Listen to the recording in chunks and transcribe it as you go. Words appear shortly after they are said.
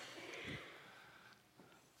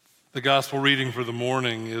The gospel reading for the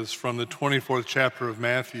morning is from the 24th chapter of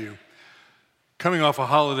Matthew. Coming off a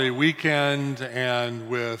holiday weekend and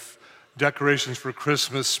with decorations for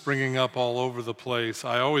Christmas springing up all over the place,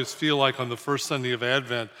 I always feel like on the first Sunday of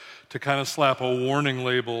Advent to kind of slap a warning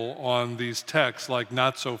label on these texts like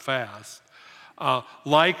not so fast.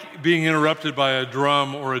 Like being interrupted by a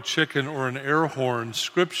drum or a chicken or an air horn,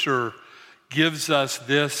 Scripture gives us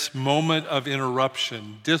this moment of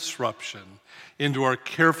interruption, disruption, into our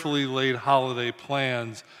carefully laid holiday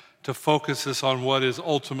plans to focus us on what is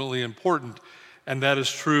ultimately important, and that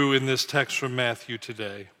is true in this text from Matthew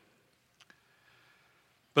today.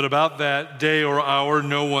 But about that day or hour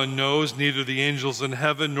no one knows, neither the angels in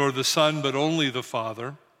heaven nor the Son, but only the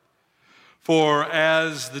Father. For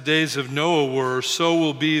as the days of Noah were, so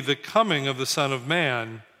will be the coming of the Son of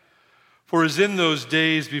Man. For as in those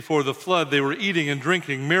days before the flood they were eating and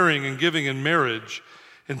drinking, marrying and giving in marriage,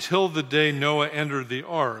 until the day Noah entered the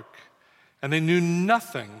ark, and they knew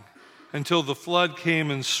nothing until the flood came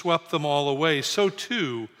and swept them all away, so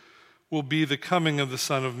too will be the coming of the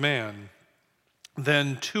Son of Man.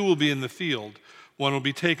 Then two will be in the field, one will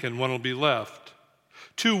be taken, one will be left.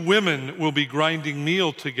 Two women will be grinding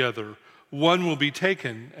meal together, one will be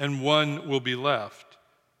taken and one will be left.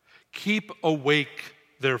 Keep awake,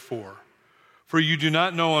 therefore, for you do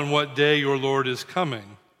not know on what day your Lord is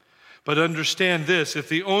coming. But understand this, if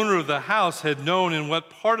the owner of the house had known in what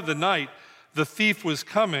part of the night the thief was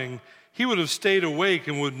coming, he would have stayed awake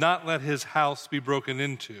and would not let his house be broken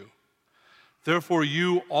into. Therefore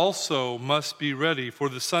you also must be ready, for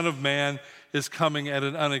the Son of Man is coming at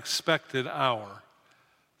an unexpected hour.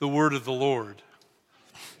 The word of the Lord.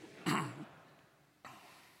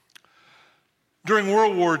 During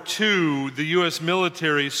World War II, the U.S.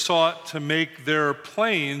 military sought to make their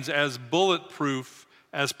planes as bulletproof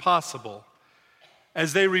as possible.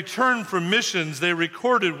 As they returned from missions, they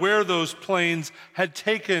recorded where those planes had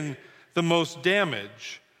taken the most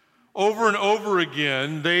damage. Over and over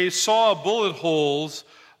again, they saw bullet holes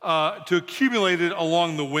to accumulated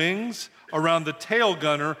along the wings, around the tail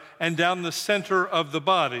gunner, and down the center of the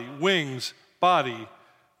body. Wings, body,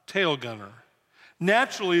 tail gunner.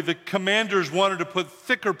 Naturally, the commanders wanted to put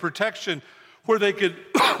thicker protection where they could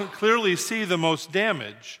clearly see the most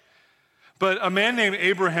damage. But a man named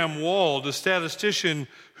Abraham Wald, a statistician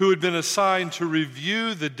who had been assigned to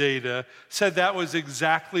review the data, said that was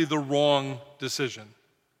exactly the wrong decision.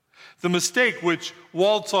 The mistake, which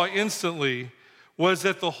Wald saw instantly, was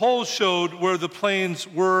that the holes showed where the planes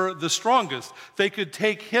were the strongest. They could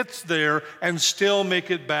take hits there and still make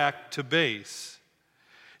it back to base.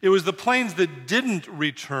 It was the planes that didn't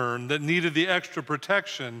return that needed the extra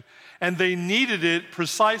protection, and they needed it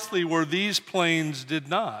precisely where these planes did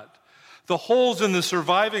not. The holes in the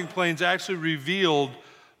surviving planes actually revealed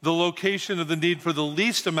the location of the need for the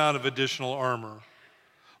least amount of additional armor.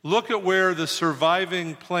 Look at where the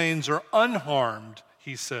surviving planes are unharmed,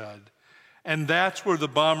 he said, and that's where the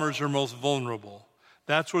bombers are most vulnerable.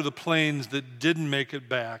 That's where the planes that didn't make it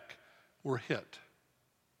back were hit.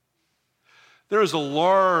 There is a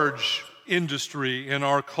large industry in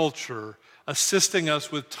our culture assisting us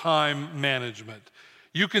with time management.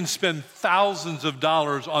 You can spend thousands of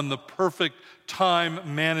dollars on the perfect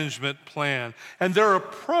time management plan. And their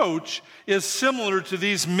approach is similar to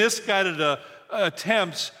these misguided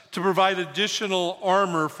attempts to provide additional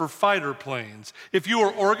armor for fighter planes. If you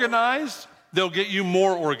are organized, they'll get you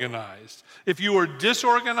more organized. If you are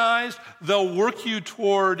disorganized, they'll work you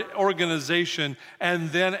toward organization and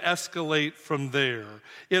then escalate from there.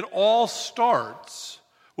 It all starts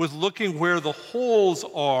with looking where the holes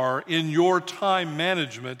are in your time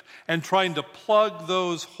management and trying to plug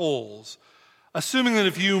those holes, assuming that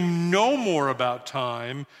if you know more about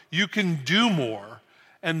time, you can do more,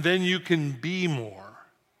 and then you can be more.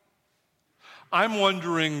 I'm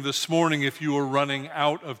wondering this morning if you are running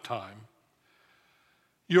out of time.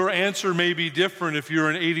 Your answer may be different if you're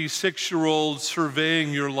an 86-year-old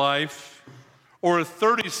surveying your life, or a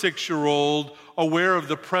 36-year-old aware of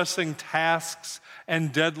the pressing tasks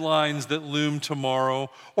and deadlines that loom tomorrow,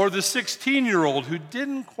 or the 16-year-old who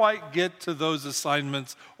didn't quite get to those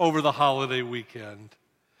assignments over the holiday weekend.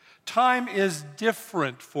 Time is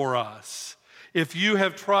different for us if you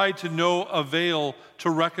have tried to no avail to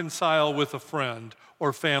reconcile with a friend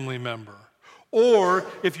or family member, or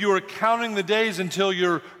if you are counting the days until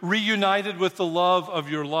you're reunited with the love of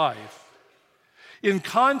your life. In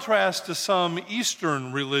contrast to some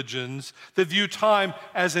Eastern religions that view time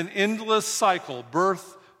as an endless cycle,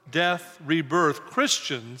 birth, death, rebirth,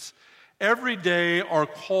 Christians every day are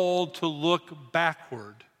called to look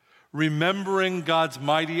backward, remembering God's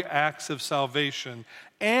mighty acts of salvation,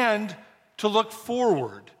 and to look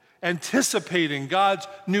forward anticipating God's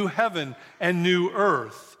new heaven and new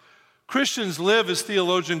earth. Christians live, as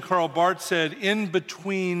theologian Karl Barth said, in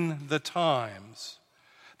between the times.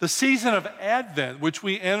 The season of Advent, which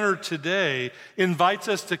we enter today, invites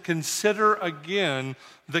us to consider again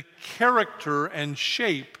the character and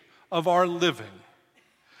shape of our living.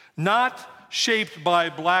 Not shaped by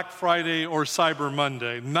Black Friday or Cyber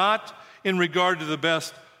Monday, not in regard to the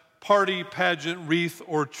best party, pageant, wreath,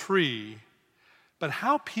 or tree, but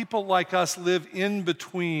how people like us live in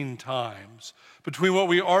between times, between what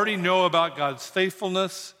we already know about God's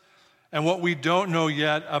faithfulness and what we don't know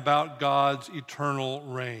yet about God's eternal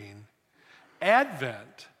reign.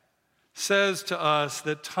 Advent says to us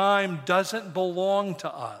that time doesn't belong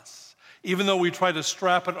to us, even though we try to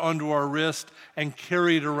strap it onto our wrist and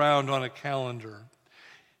carry it around on a calendar.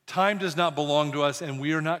 Time does not belong to us, and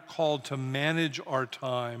we are not called to manage our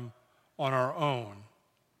time on our own.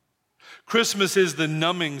 Christmas is the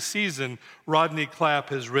numbing season, Rodney Clapp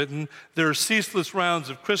has written. There are ceaseless rounds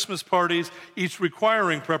of Christmas parties, each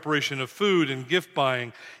requiring preparation of food and gift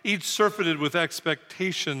buying, each surfeited with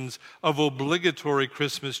expectations of obligatory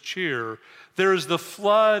Christmas cheer. There is the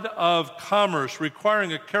flood of commerce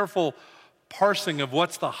requiring a careful parsing of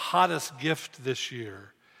what's the hottest gift this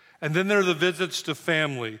year. And then there are the visits to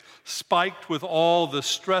family, spiked with all the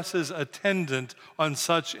stresses attendant on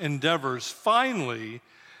such endeavors. Finally,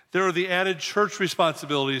 there are the added church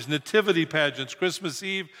responsibilities, nativity pageants, Christmas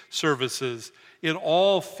Eve services. It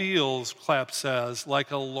all feels, Clapp says,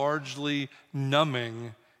 like a largely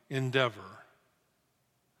numbing endeavor.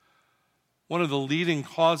 One of the leading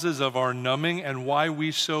causes of our numbing and why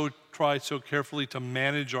we try so carefully to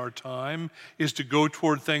manage our time is to go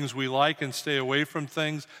toward things we like and stay away from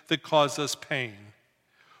things that cause us pain.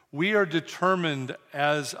 We are determined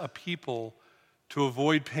as a people to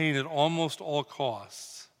avoid pain at almost all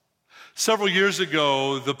costs. Several years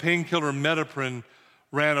ago, the painkiller Metaprin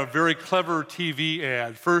ran a very clever TV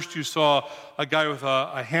ad. First, you saw a guy with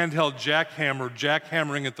a handheld jackhammer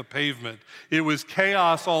jackhammering at the pavement. It was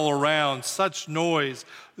chaos all around, such noise,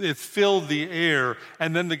 it filled the air.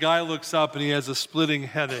 And then the guy looks up and he has a splitting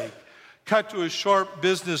headache. Cut to a sharp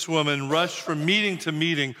businesswoman rushed from meeting to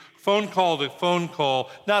meeting, phone call to phone call,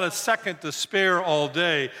 not a second to spare all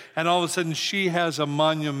day, and all of a sudden she has a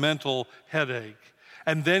monumental headache.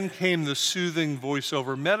 And then came the soothing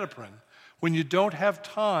voiceover Metaprin, when you don't have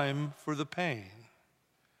time for the pain.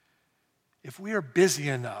 If we are busy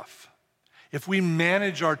enough, if we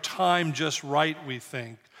manage our time just right, we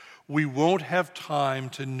think, we won't have time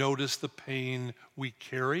to notice the pain we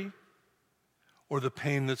carry or the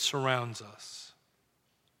pain that surrounds us.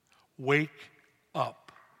 Wake up.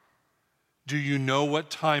 Do you know what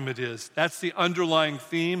time it is? That's the underlying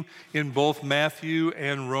theme in both Matthew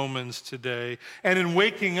and Romans today. And in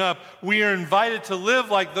waking up, we are invited to live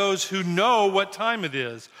like those who know what time it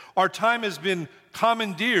is. Our time has been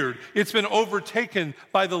commandeered. It's been overtaken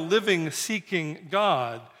by the living, seeking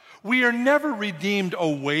God. We are never redeemed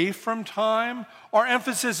away from time. Our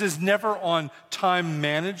emphasis is never on time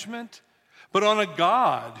management, but on a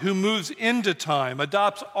God who moves into time,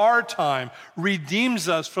 adopts our time, redeems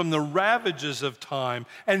us from the ravages of time,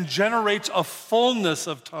 and generates a fullness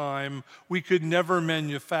of time we could never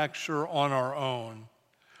manufacture on our own.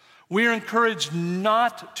 We are encouraged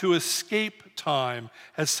not to escape time,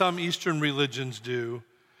 as some Eastern religions do,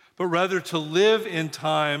 but rather to live in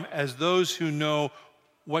time as those who know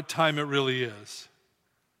what time it really is.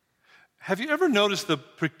 Have you ever noticed the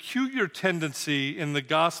peculiar tendency in the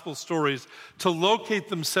gospel stories to locate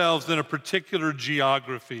themselves in a particular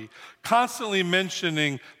geography, constantly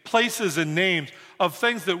mentioning places and names of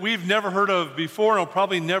things that we've never heard of before and will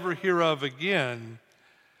probably never hear of again?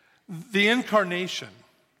 The incarnation,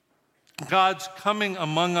 God's coming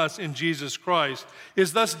among us in Jesus Christ,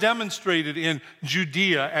 is thus demonstrated in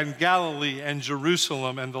Judea and Galilee and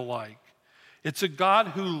Jerusalem and the like. It's a God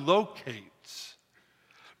who locates.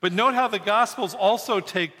 But note how the Gospels also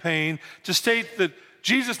take pain to state that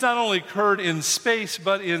Jesus not only occurred in space,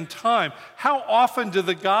 but in time. How often do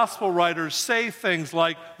the Gospel writers say things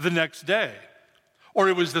like the next day, or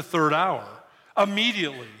it was the third hour,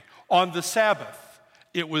 immediately, on the Sabbath,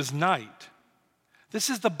 it was night? This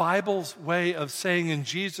is the Bible's way of saying in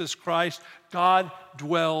Jesus Christ, God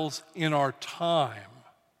dwells in our time.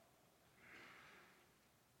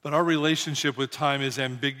 But our relationship with time is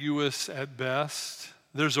ambiguous at best.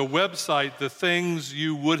 There's a website, The Things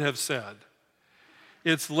You Would Have Said.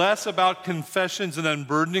 It's less about confessions and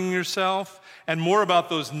unburdening yourself and more about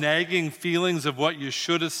those nagging feelings of what you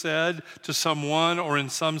should have said to someone or in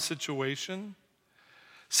some situation.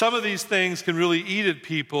 Some of these things can really eat at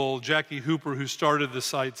people, Jackie Hooper, who started the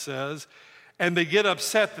site, says, and they get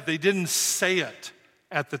upset that they didn't say it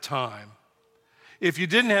at the time. If you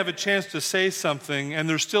didn't have a chance to say something and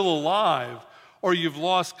they're still alive, or you've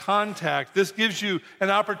lost contact, this gives you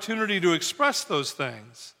an opportunity to express those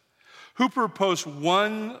things. Hooper posts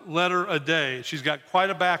 1 letter a day. She's got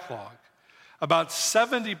quite a backlog. About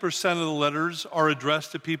 70% of the letters are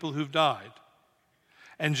addressed to people who've died,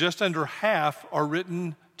 and just under half are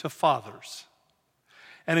written to fathers.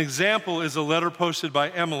 An example is a letter posted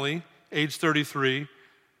by Emily, age 33.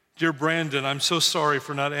 Dear Brandon, I'm so sorry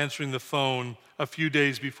for not answering the phone a few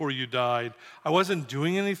days before you died. I wasn't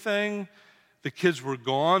doing anything. The kids were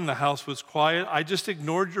gone. The house was quiet. I just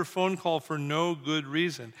ignored your phone call for no good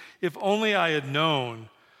reason. If only I had known,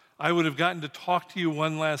 I would have gotten to talk to you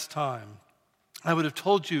one last time. I would have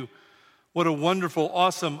told you what a wonderful,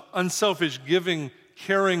 awesome, unselfish, giving,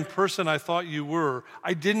 caring person I thought you were.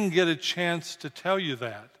 I didn't get a chance to tell you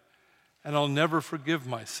that, and I'll never forgive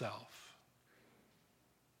myself.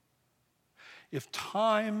 If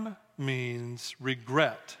time means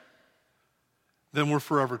regret, then we're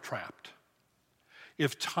forever trapped.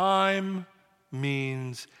 If time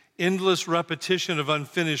means endless repetition of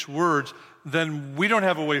unfinished words, then we don't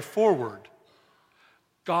have a way forward.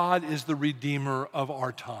 God is the redeemer of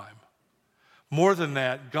our time. More than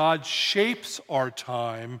that, God shapes our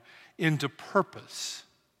time into purpose.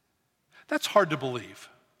 That's hard to believe.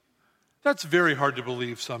 That's very hard to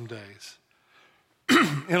believe some days.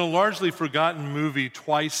 In a largely forgotten movie,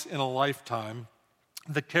 Twice in a Lifetime,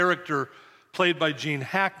 the character played by Gene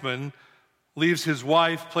Hackman leaves his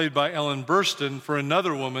wife, played by Ellen Burstyn, for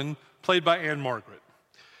another woman, played by Anne Margaret.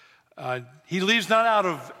 He leaves not out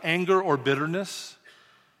of anger or bitterness,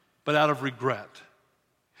 but out of regret.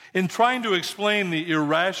 In trying to explain the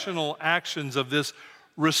irrational actions of this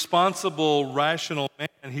responsible, rational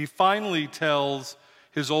man, he finally tells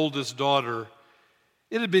his oldest daughter,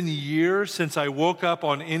 "It had been years since I woke up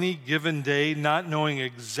on any given day not knowing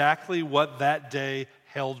exactly what that day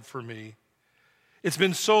held for me. It's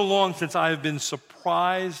been so long since I have been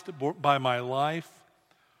surprised by my life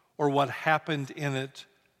or what happened in it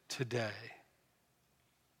today."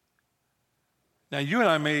 Now, you and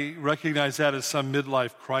I may recognize that as some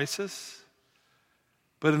midlife crisis,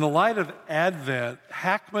 but in the light of Advent,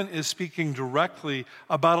 Hackman is speaking directly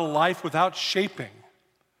about a life without shaping,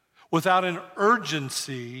 without an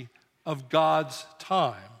urgency of God's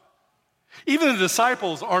time. Even the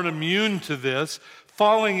disciples aren't immune to this,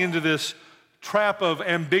 falling into this trap of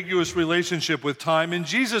ambiguous relationship with time. In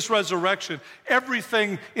Jesus' resurrection,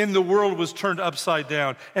 everything in the world was turned upside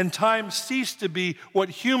down, and time ceased to be what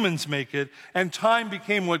humans make it, and time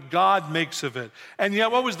became what God makes of it. And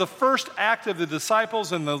yet, what was the first act of the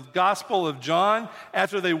disciples in the Gospel of John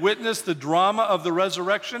after they witnessed the drama of the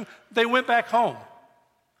resurrection? They went back home.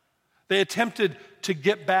 They attempted to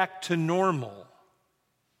get back to normal.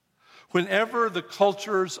 Whenever the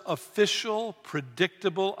culture's official,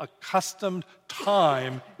 predictable, accustomed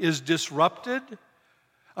time is disrupted,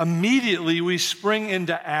 immediately we spring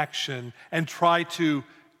into action and try to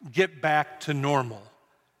get back to normal,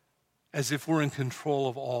 as if we're in control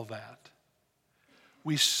of all that.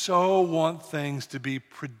 We so want things to be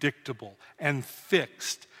predictable and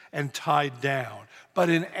fixed and tied down. But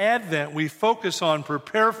in Advent, we focus on,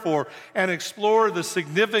 prepare for, and explore the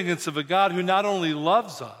significance of a God who not only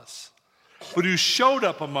loves us, but who showed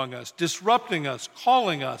up among us, disrupting us,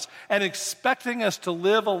 calling us, and expecting us to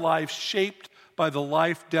live a life shaped by the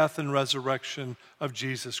life, death, and resurrection of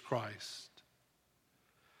Jesus Christ.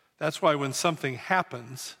 That's why when something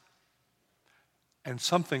happens, and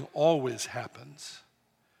something always happens,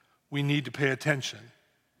 we need to pay attention.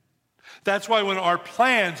 That's why when our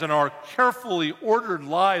plans and our carefully ordered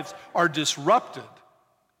lives are disrupted,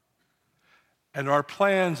 and our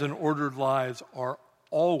plans and ordered lives are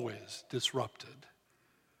always disrupted,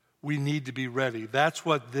 we need to be ready. That's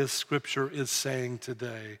what this scripture is saying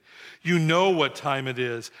today. You know what time it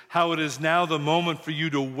is, how it is now the moment for you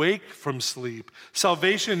to wake from sleep.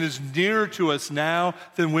 Salvation is nearer to us now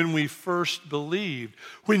than when we first believed.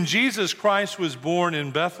 When Jesus Christ was born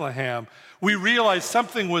in Bethlehem, we realized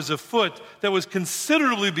something was afoot that was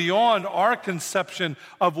considerably beyond our conception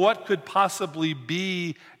of what could possibly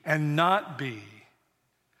be and not be.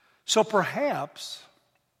 So perhaps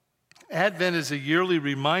Advent is a yearly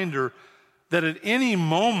reminder that at any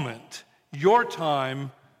moment, your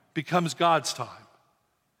time becomes God's time.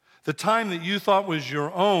 The time that you thought was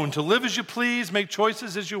your own, to live as you please, make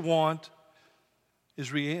choices as you want,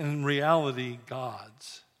 is in reality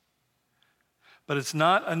God's. But it's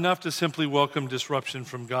not enough to simply welcome disruption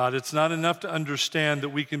from God. It's not enough to understand that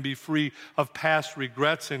we can be free of past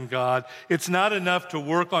regrets in God. It's not enough to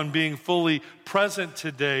work on being fully present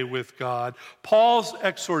today with God. Paul's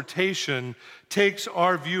exhortation takes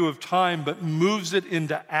our view of time but moves it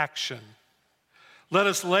into action. Let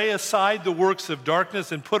us lay aside the works of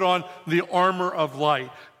darkness and put on the armor of light.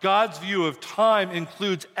 God's view of time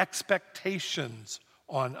includes expectations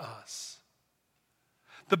on us.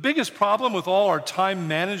 The biggest problem with all our time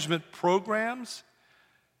management programs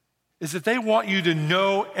is that they want you to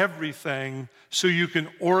know everything so you can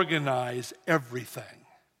organize everything.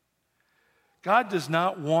 God does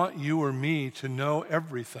not want you or me to know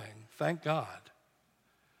everything, thank God.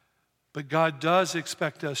 But God does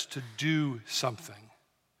expect us to do something.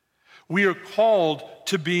 We are called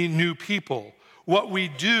to be new people. What we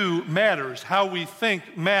do matters. How we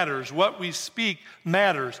think matters. What we speak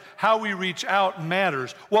matters. How we reach out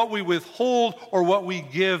matters. What we withhold or what we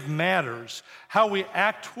give matters. How we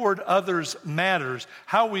act toward others matters.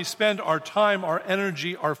 How we spend our time, our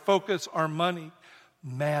energy, our focus, our money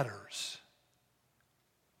matters.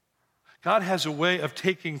 God has a way of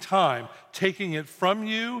taking time, taking it from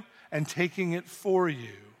you and taking it for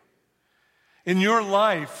you. In your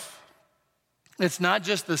life, it's not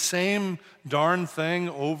just the same darn thing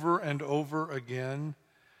over and over again,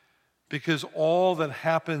 because all that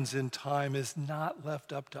happens in time is not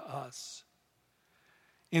left up to us.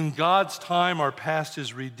 In God's time, our past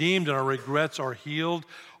is redeemed and our regrets are healed.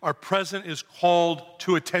 Our present is called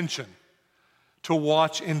to attention, to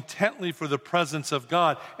watch intently for the presence of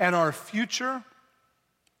God. And our future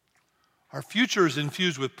is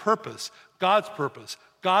infused with purpose, God's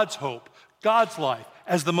hope, God's life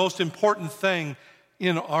as the most important thing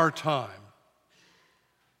in our time.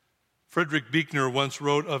 Frederick Buechner once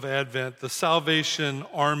wrote of Advent, "The Salvation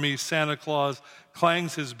Army Santa Claus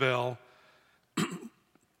clangs his bell.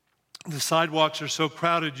 The sidewalks are so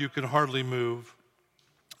crowded you can hardly move.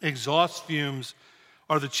 Exhaust fumes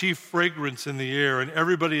are the chief fragrance in the air, and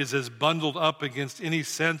everybody is as bundled up against any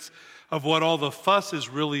sense of what all the fuss is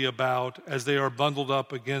really about as they are bundled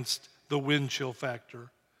up against the wind chill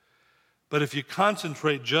factor. But if you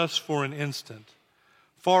concentrate just for an instant,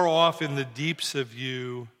 far off in the deeps of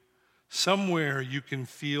you, somewhere you can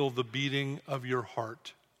feel the beating of your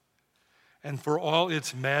heart. And for all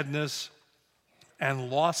its madness and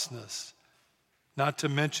lostness, not to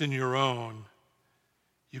mention your own,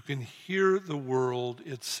 you can hear the world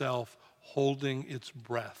itself holding its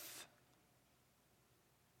breath."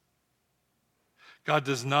 God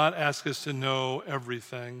does not ask us to know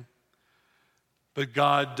everything, but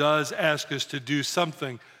God does ask us to do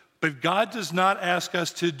something. But God does not ask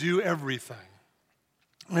us to do everything.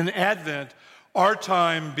 In Advent, our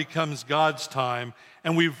time becomes God's time,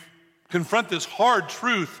 and we confront this hard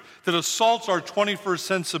truth that assaults our 21st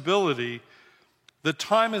sensibility. The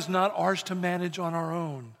time is not ours to manage on our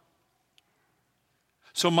own.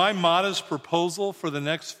 So my modest proposal for the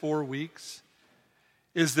next 4 weeks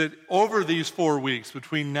is that over these 4 weeks,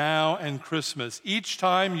 between now and Christmas, each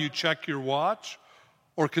time you check your watch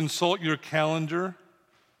or consult your calendar,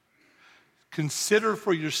 consider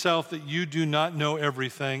for yourself that you do not know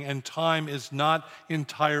everything and time is not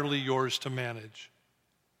entirely yours to manage.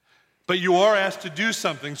 But you are asked to do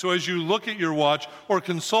something. So as you look at your watch or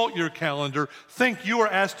consult your calendar, think you are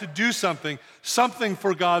asked to do something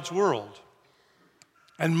for God's world.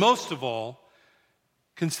 And most of all,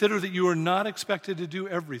 consider that you are not expected to do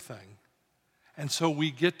everything. And so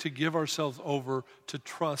we get to give ourselves over to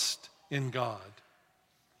trust in God.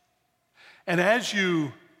 And as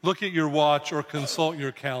you look at your watch or consult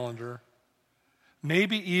your calendar,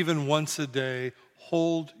 maybe even once a day,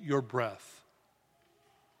 hold your breath.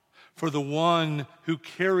 For the one who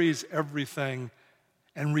carries everything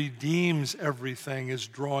and redeems everything is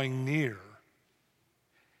drawing near.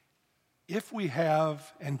 If we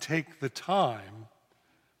have and take the time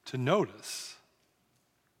to notice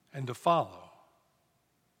and to follow.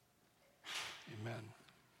 Amen.